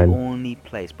that's plan. the only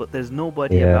place. But there's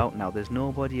nobody Yeah. about now. There's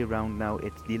nobody around now.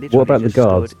 It's you literally What about the just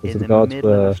guards? stood 'Cause in the the guards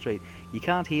middle of were- the street. You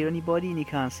can't hear anybody and you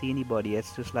can't see anybody.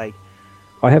 It's just like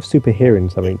I have super hearing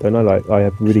something, don't I? Like I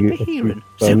have really Super hearing?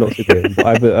 Well, not Super super hearing, but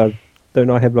I have don't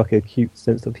I have like a acute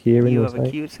sense of hearing you or have something?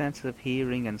 acute sense of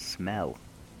hearing and smell.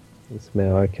 And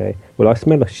smell. Okay. Well, I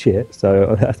smell like shit,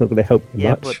 so that's not going to help me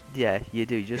Yeah, much. but yeah, you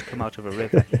do. You just come out of a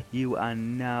river. You are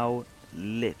now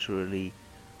literally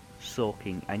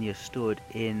soaking, and you're stood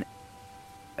in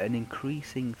an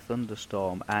increasing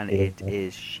thunderstorm, and Yeah. it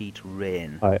is sheet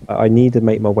rain. I need to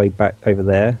make my way back over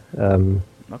there.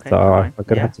 Okay, So I'm fine. going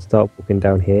to Yeah, have to start walking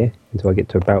down here until I get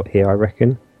to about here, I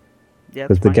reckon, yeah,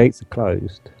 because that's the fine. gates are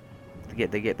closed.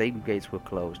 The gates were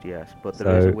closed, yes, but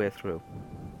there is a So- way through.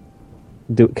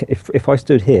 If I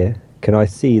stood here, can I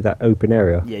see that open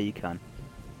area? Yeah, you can.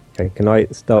 Okay. Can I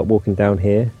start walking down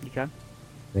here You can. and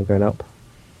then going up?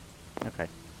 Okay.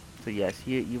 So yes,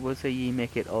 you will say you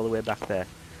make it all the way back there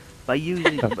by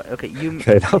using. Okay, you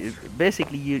Fair enough.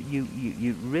 basically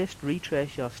you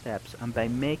retrace your steps, and by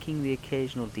making the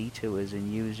occasional detours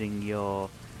and using your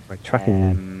My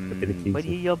tracking abilities. well,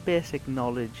 your basic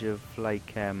knowledge of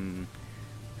like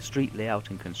street layout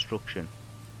and construction.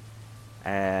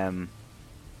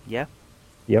 Yeah.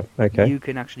 Yep. Okay. You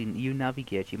can actually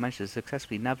navigate. You manage to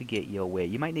successfully navigate your way.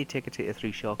 You might need to take it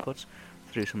through shortcuts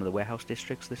through some of the warehouse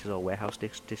districts. This is all warehouse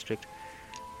district.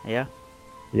 Yeah.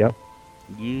 Yep.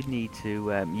 You need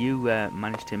to. You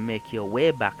manage to make your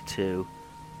way back to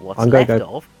what's I'm gonna left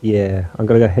go- of. Yeah. I'm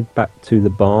going to go head back to the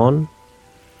barn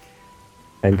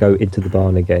and go into the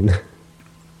barn again.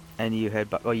 And you head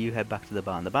back. Or you head back to the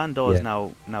barn. The barn door is Yeah.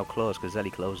 now closed because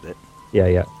Zelly closed it. Yeah.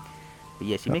 Yeah. But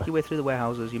yes, you make your way through the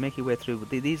warehouses. You make your way through.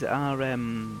 These are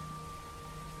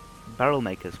barrel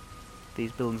makers.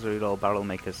 These buildings are all barrel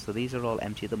makers. So these are all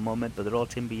empty at the moment, but they're all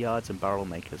timber yards and barrel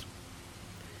makers.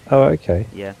 Oh, okay.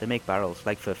 Yeah, they make barrels,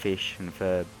 like for fish and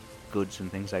for goods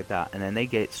and things like that. And then they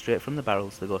get straight from the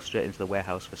barrels, they go straight into the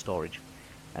warehouse for storage.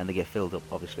 And they get filled up,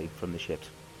 obviously, from the ships.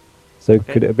 So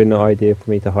Okay. could it have been an idea for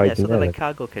me to hide Yeah, so in they're there? like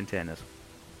cargo containers.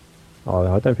 Oh,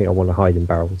 I don't think I want to hide in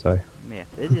barrels though. Yeah,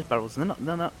 they're just barrels. They're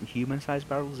not human-sized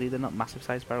barrels either, not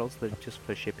massive-sized barrels. They're just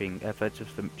for shipping, food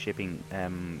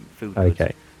goods.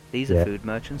 Okay. These are Yeah. food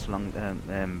merchants along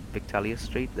Victalia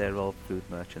Street. They're all food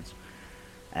merchants.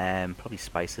 Probably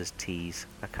spices, teas,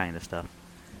 that kind of stuff.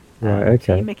 Right.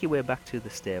 So Okay. you make your way back to the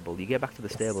stable. You get back to the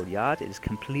stable yard. It is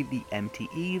completely empty.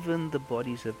 Even the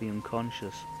bodies of the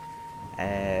unconscious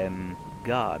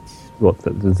guards. What?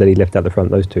 The Zeddy left out the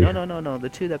front. Those two. No. The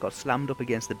two that got slammed up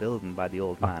against the building by the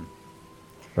old man.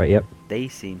 Right. Yep. They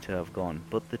seem to have gone.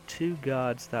 But the two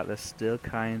guards that are still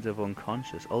kind of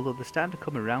unconscious, although they're starting to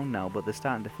come around now, but they're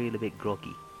starting to feel a bit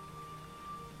groggy.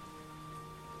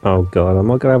 Oh God,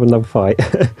 am I gonna have another fight?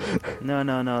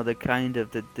 No. They're kind of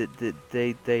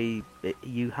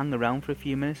you hang around for a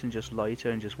few minutes and just loiter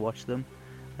and just watch them,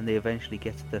 and they eventually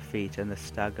get to their feet and they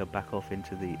stagger back off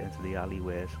into the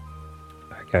alleyways.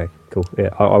 Okay. Cool. Yeah.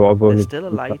 I There's still a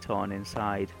light on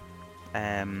inside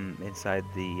the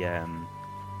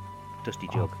dusty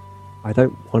jug. I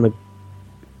don't want to,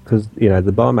 because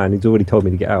the barman he's already told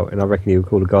me to get out, and I reckon he'll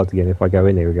call the guards again if I go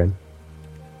in here again.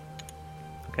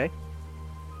 Okay.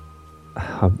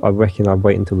 I reckon I'll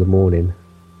wait until the morning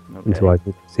until I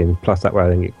can see him. Plus that way I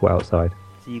don't get caught outside.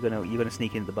 So you're gonna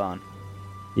sneak into the barn.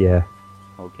 Yeah.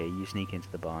 Okay, you sneak into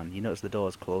the barn. You notice the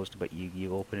door's closed, but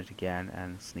you open it again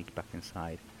and sneak back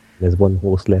inside. There's one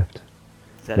horse left.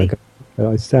 Zelly? And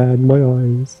I sand my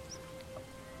eyes.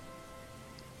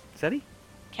 Zelly?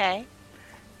 Okay.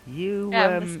 You Yeah,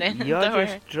 I'm listening. you're Don't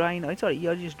just worry. drying. Oh, sorry,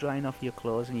 you're just drying off your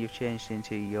clothes, and you've changed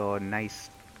into your nice,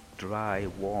 dry,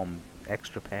 warm,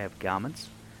 extra pair of garments.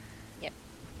 Yep.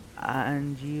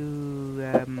 And you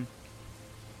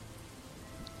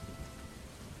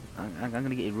I'm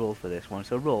gonna get you roll for this one.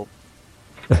 So roll.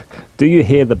 Do you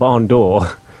hear the barn door?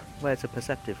 Well, it's a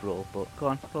perceptive roll, but go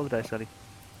on, roll the dice, Sally.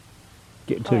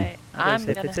 Get two. Alright, I'm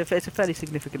If gonna. it's a fairly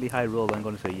significantly high roll, I'm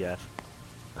gonna say yes.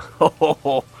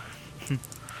 Ho. Is it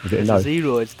If a it's no? a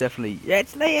zero, it's definitely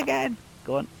it's Lee again.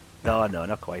 Go on. No,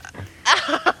 not quite.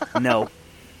 No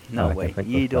Okay, way. thank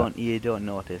You God for don't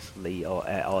notice Lee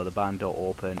or the barn door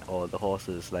open or the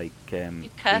horses like You being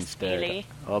cursed me, stirred Lee.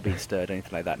 or being stirred or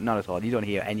anything like that. Not at all. You don't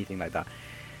hear anything like that.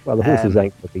 Well, the horses Um,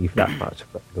 ain't going to be that much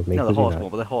of me. No, the 'cause, you horse know,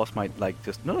 won't, but the horse might like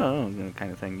just no,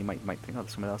 kind of thing. You might think, oh,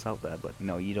 there's someone else out there, but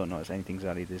no, you don't notice anything,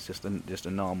 Zaddy. There's just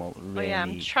a normal, Oh yeah, I'm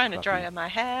rainy, trying to crappy- dry my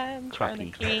hair. I'm trying to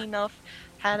crappy. clean off.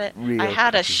 I Real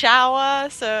had a crappy. shower,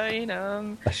 so you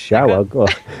know. a shower.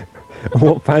 God,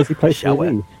 what fancy place do Shower.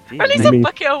 you need? Jeez, At least You a mean-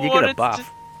 bucket of you water get a bath.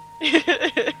 to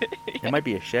just. It might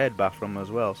be a shared bathroom as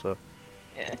well. So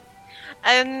Yeah.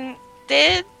 And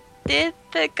did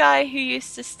the guy who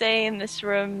used to stay in this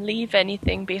room leave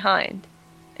anything behind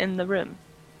in the room?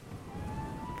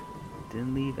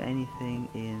 didn't leave anything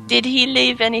in. Did he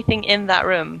leave anything in that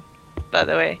room? By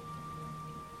the way.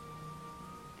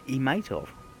 He might have.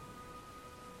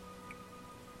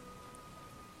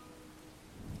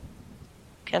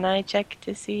 Can I check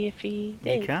to see if he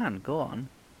did? You can go on.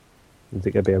 Is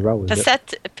it going to be a roll? Is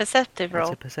it? Perceptive It's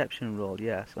roll. a perception roll,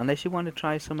 yes. Unless you want to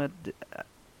try some.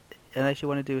 Unless you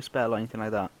want to do a spell or anything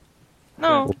like that.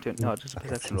 No. No, just a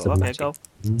perception Sense roll. of Okay, magic. go.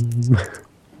 Mm,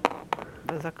 Where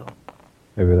does that go?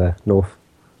 over there, north.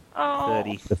 Oh.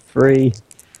 30. The 3.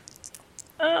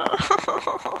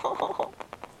 Oh.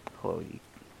 Holy.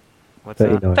 What's that?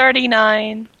 39.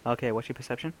 39. Okay, what's your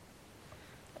perception?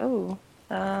 Oh.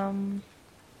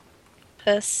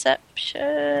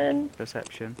 Perception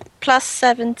Perception. plus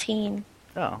 17.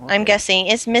 Oh, I'm okay. guessing.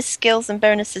 It's miss skills and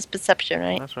bonuses perception,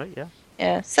 right? That's right, yeah.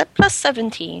 Yeah. Plus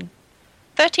 17.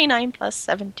 39 plus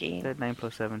 17. 9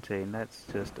 plus 17. That's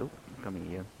just. Oh, coming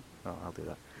here. Oh, I'll do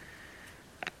that.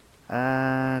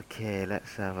 Okay,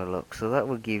 let's have a look. So that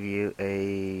will give you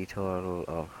a total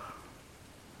of.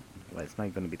 Well, it's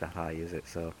not going to be that high, is it?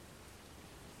 So.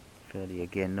 30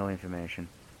 again, no information.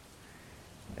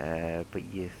 But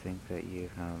you think that you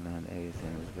have learned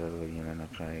everything was good when you learn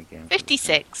to try again.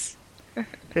 56.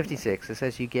 56. It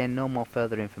says you gain no more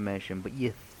further information, but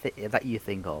that you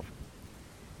think of,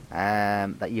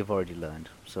 that you've already learned.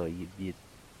 So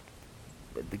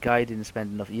the guy didn't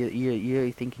spend enough.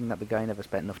 You're thinking that the guy never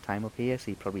spent enough time up here, so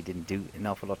he probably didn't do an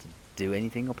awful lot to do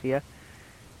anything up here.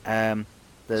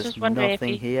 There's Just wondering if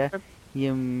nothing he- here.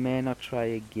 You may not try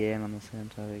again on the same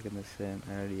topic in the same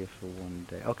area for one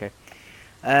day. Okay.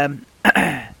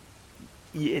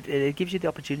 It gives you the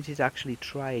opportunity to actually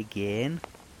try again,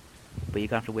 but you're going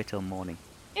to have to wait till morning.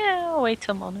 Yeah, I'll wait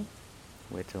till morning.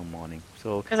 Wait till morning.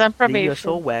 So Because I'm probably. you're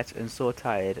so wet and so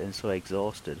tired and so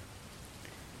exhausted.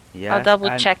 Yeah. I'll double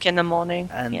and, check in the morning.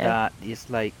 And yeah. that it's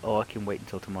like, oh, I can wait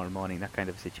until tomorrow morning. That kind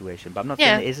of situation. But I'm not Yeah.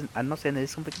 saying there isn't. I'm not saying there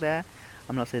is something there.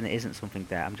 I'm not saying there isn't something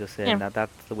there. I'm just saying Yeah. that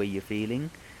that's the way you're feeling,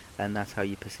 and that's how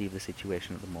you perceive the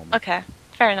situation at the moment. Okay,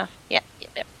 fair enough. Yeah.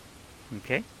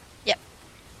 Okay.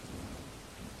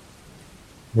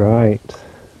 Right.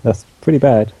 That's pretty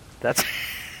bad. That's.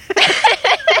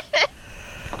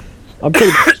 I'm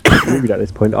pretty rude at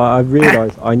this point. I've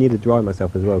realised I need to dry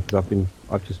myself as well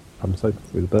because I'm soaking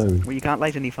through the bone. Well, you can't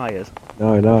light any fires.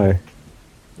 No.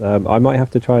 I might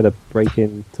have to try to break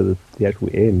into the actual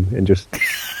inn and just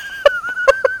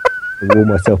warm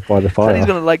myself by the fire. Sally's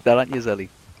gonna like that, aren't you, Sally?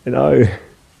 No.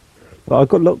 But I've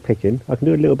got lock picking. I can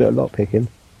do a little bit of lock picking.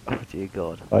 Oh dear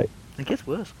God. Like, It gets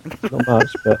worse. not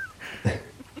much, but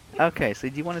Okay, so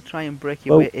do you want to try and break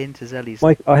your Well, way into Zelly's?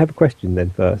 Mike, I have a question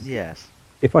then first. Yes.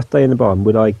 If I stay in the barn,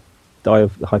 would I die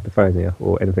of hypothermia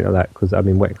or anything like that? Because I'm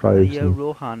in wet clothes. Yeah, and-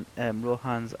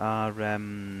 Rohans are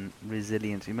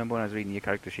resilient. You remember when I was reading your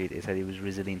character sheet, it said he was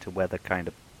resilient to weather kind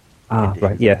of. conditions, right,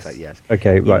 things yes. like- yes.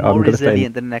 Okay, You're right. more I'm going to stay.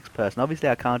 resilient than the next person. Obviously,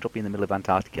 I can't drop you in the middle of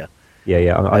Antarctica.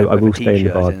 Yeah. I with will a stay in the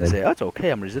t-shirt barn and then. say, "Oh, it's okay.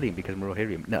 I'm resilient because I'm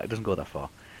Rohirrim." No, it doesn't go that far.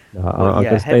 No, Well, I'm yeah,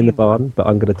 going to stay in the heavy- barn, but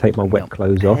I'm going to take my wet No,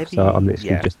 clothes off, so I'm heavy- literally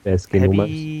yeah. just bare skin almost.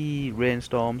 Heavy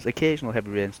rainstorms, occasional heavy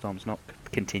rainstorms, not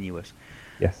continuous.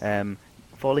 Yes.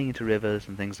 Falling into rivers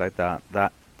and things like that.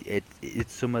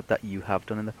 It's something that you have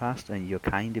done in the past and you're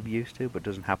kind of used to, but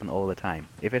doesn't happen all the time.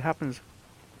 If it happens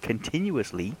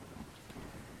continuously,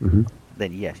 hmm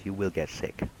then yes, you will get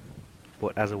sick.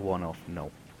 But as a one-off,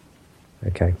 no.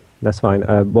 Okay, that's fine.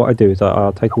 What I do is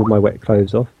I'll take all my wet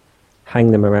clothes off,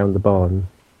 hang them around the barn,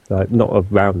 like not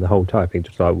around the whole entire thing,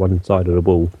 just like one side of the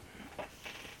wall,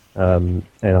 and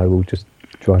I will just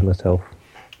dry myself,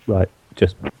 like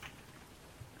just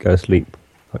go to sleep,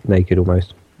 like naked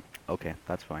almost. Okay,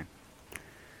 that's fine.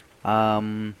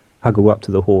 Huggle up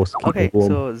to the horse, keep Okay, me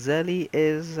warm. so Zelly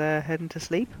is heading to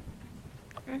sleep,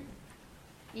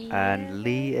 and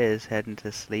Lee is heading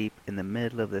to sleep in the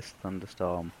middle of this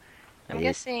thunderstorm. I'm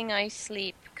guessing I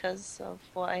sleep because of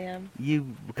what I am. You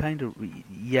kind of,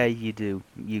 yeah, you do.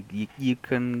 You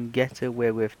can get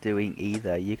away with doing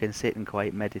either. You can sit in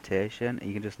quiet meditation, and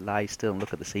you can just lie still and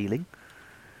look at the ceiling,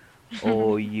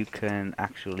 or you can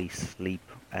actually sleep.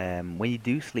 When you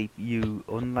do sleep, you,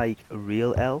 unlike a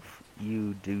real elf,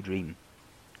 you do dream.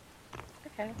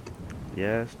 Okay.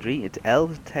 Yes,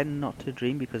 elves tend not to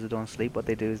dream because they don't sleep. What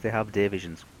they do is they have day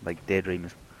visions, like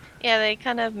daydreamers. Yeah, they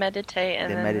kind of meditate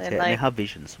and They then meditate they and they like have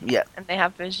visions. Yeah, and they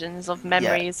have visions of yeah.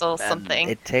 memories or something.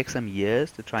 It takes them years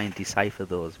to try and decipher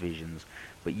those visions.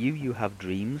 But you have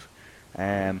dreams,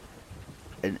 um,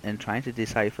 and trying to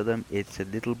decipher them, it's a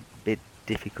little bit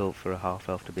difficult for a half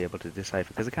elf to be able to decipher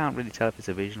because they can't really tell if it's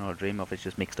a vision or a dream or if it's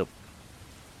just mixed up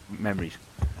memories.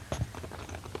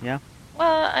 Yeah.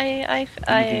 Well, I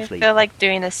sleep? feel like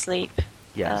doing a sleep.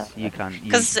 Yes, you can.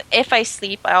 Because if I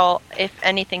sleep, if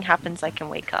anything happens, I can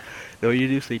wake up. No, you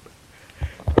do sleep.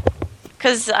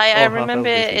 Because I half remember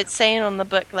elves do sleep. it saying on the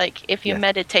book, like, if you Yeah.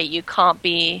 meditate, you can't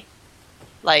be,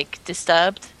 like,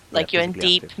 disturbed. Like, you're in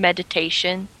physically deep active.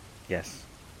 meditation. Yes.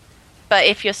 But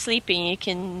if you're sleeping, you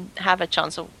can have a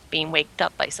chance of being waked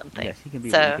up by something. Yes, you can be.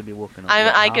 So, you can be woken up.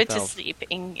 I go half to elves- sleep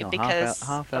No, because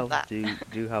half of elves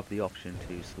that. do have the option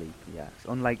to sleep. Yes,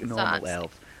 unlike So normal I'm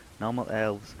elves. Normal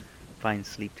elves find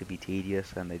sleep to be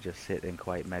tedious and they just sit in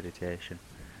quiet meditation,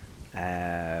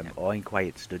 or in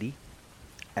quiet study.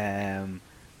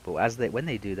 But when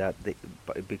they do that,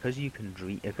 because you can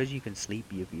dream, because you can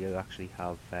sleep, you actually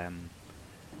have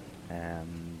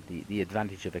the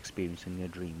advantage of experiencing a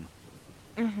dream.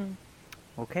 Mm-hmm.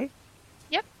 Okay.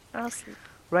 Yep, I'll sleep.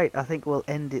 Right, I think we'll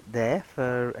end it there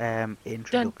for Dun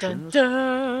introductions.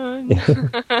 dun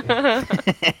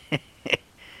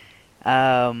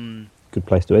dun. Good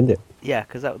place to end it. Yeah,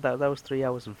 because that was 3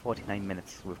 hours and 49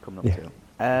 minutes we've come up Yeah. to.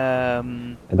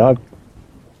 And I've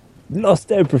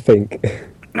lost everything.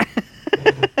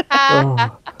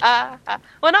 Oh,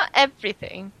 Well, not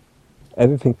everything.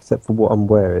 everything except for what I'm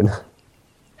wearing.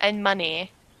 And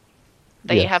money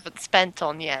that you Yes. haven't spent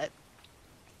on yet.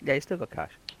 Yeah, you still got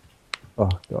cash. Oh,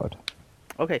 God.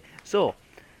 Okay, so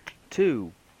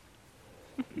to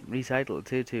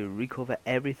to recover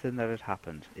everything that had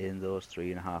happened in those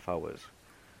 3.5 hours,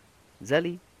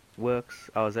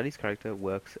 Zelly's character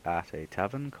works at a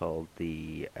tavern called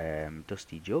the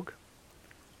Dusty Jug.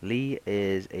 Lee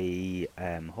is a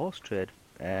horse trader,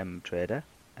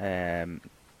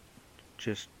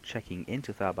 just checking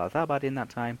into Tharbad. Tharbad in that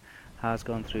time has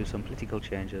gone through some political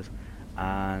changes,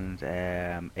 and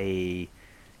a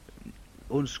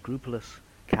unscrupulous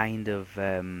kind of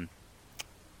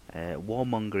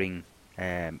warmongering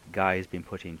guy has been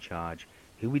put in charge,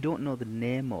 who we don't know the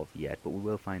name of yet, but we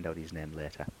will find out his name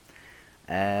later.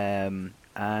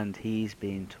 And he's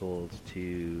been told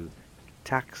to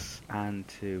tax and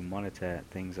to monitor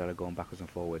things that are going backwards and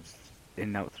forwards in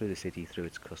and out through the city, through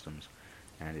its customs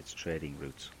and its trading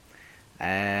routes.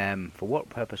 For what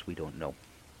purpose, we don't know.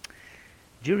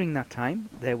 During that time,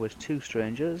 there was 2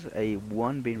 strangers,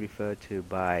 one being referred to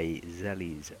by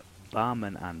Zelly's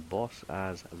barman and boss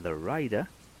as the Rider,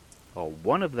 or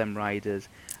one of them riders,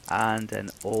 and an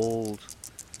old,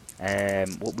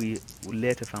 what we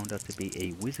later found out to be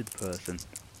a wizard person,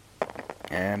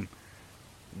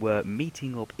 were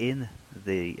meeting up in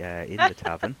the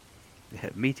tavern,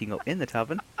 meeting up in the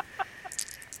tavern,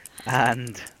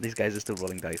 and these guys are still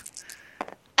rolling dice.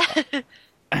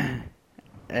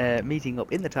 Meeting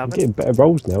up in the I'm tavern. getting better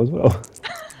rolls now as well.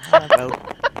 Well,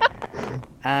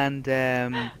 and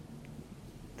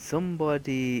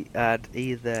somebody had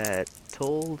either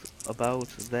told about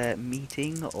their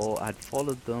meeting, or had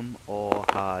followed them, or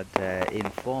had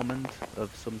informant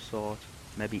of some sort,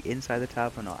 maybe inside the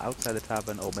tavern or outside the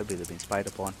tavern, or maybe they've been spied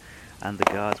upon, and the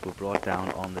guards were brought down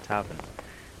on the tavern.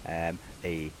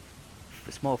 A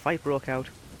small fight broke out,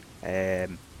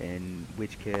 in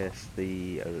which case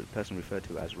the person referred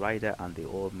to as Ryder and the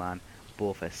old man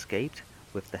both escaped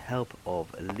with the help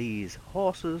of Lee's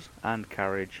horses and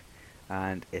carriage,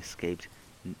 and escaped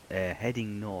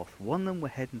heading north. One of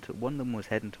them was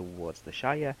heading towards the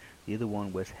Shire. The other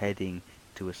one was heading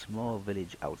to a small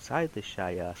village outside the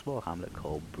Shire, a small hamlet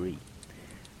called Bree.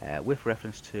 With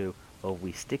reference to,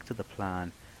 we stick to the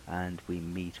plan and we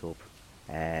meet up.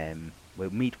 We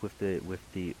meet with the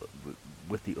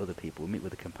other people. We meet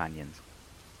with the companions.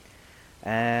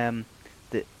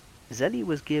 Zelly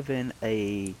was given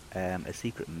a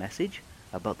secret message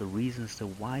about the reasons to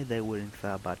why they were in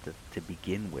Tharbad to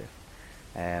begin with.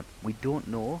 We don't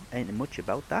know much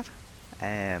about that.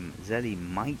 Zelly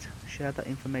might share that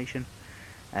information.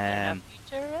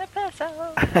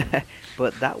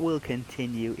 But that will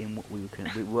continue in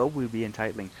what we'll be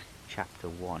entitling Chapter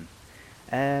 1.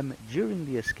 During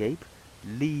the escape,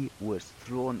 Lee was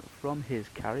thrown from his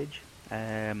carriage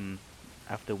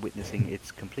after witnessing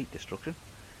its complete destruction.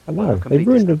 I know, they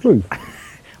ruined the roof.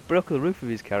 Broke the roof of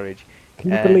his carriage.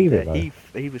 Can you believe it,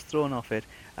 though? He was thrown off it,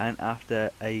 and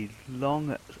after a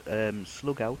long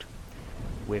slug out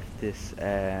with this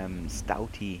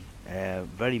stouty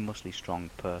very muscly, strong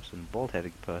person,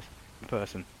 bald-headed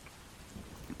person,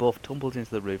 both tumbled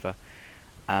into the river,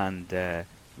 and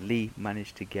Lee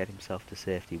managed to get himself to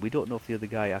safety. We don't know if the other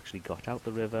guy actually got out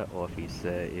the river, or if he's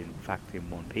in fact in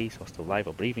one piece, or still alive,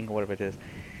 or breathing, or whatever it is.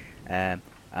 And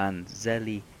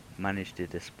Zelly managed to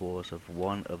dispose of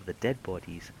one of the dead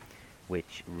bodies,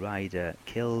 which Ryder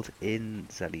killed in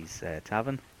Zelly's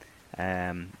tavern,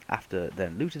 after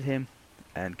then looted him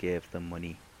and gave the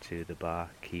money to the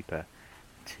barkeeper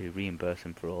to reimburse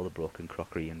him for all the broken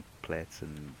crockery and plates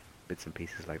and bits and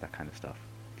pieces like that kind of stuff.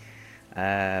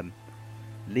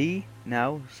 Lee,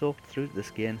 now soaked through to the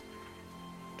skin,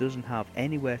 doesn't have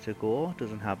anywhere to go,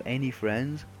 doesn't have any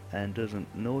friends, and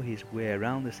doesn't know his way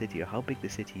around the city or how big the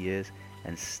city is,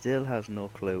 and still has no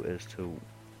clue as to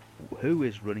who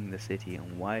is running the city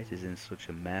and why it is in such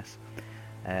a mess.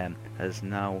 Has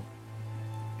now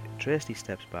traced his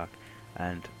steps back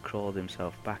and crawled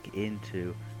himself back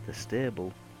into the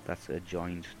stable that's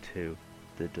adjoined to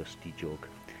the Dusty Jug.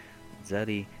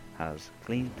 Zelly has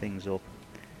cleaned things up.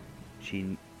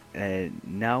 She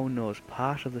now knows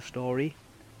part of the story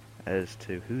as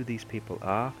to who these people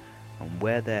are and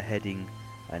where they're heading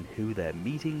and who they're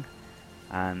meeting,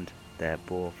 and they're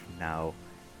both now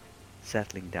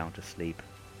settling down to sleep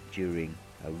during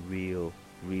a real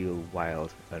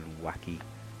wild and wacky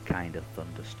kind of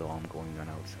thunderstorm going on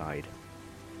outside.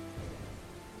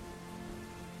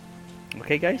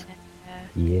 Okay, guys?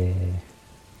 Yeah.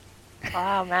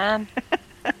 Wow, man.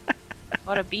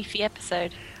 What a beefy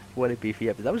episode. What a beefy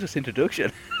episode. That was just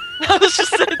introduction. That was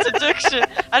just an introduction.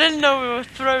 I didn't know we were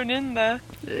thrown in there.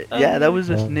 Yeah, that was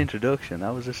just an introduction.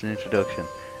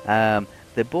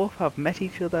 They both have met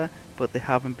each other, but they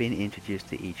haven't been introduced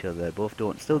to each other. They both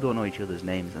still don't know each other's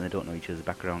names, and they don't know each other's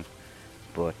backgrounds.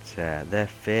 But their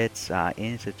fates are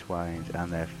intertwined,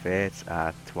 and their fates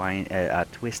are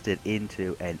twisted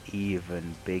into an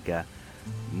even bigger,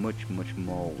 much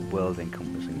more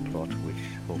world-encompassing plot, which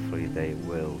hopefully they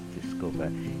will discover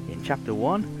in Chapter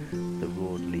 1, The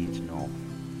Road Leads North.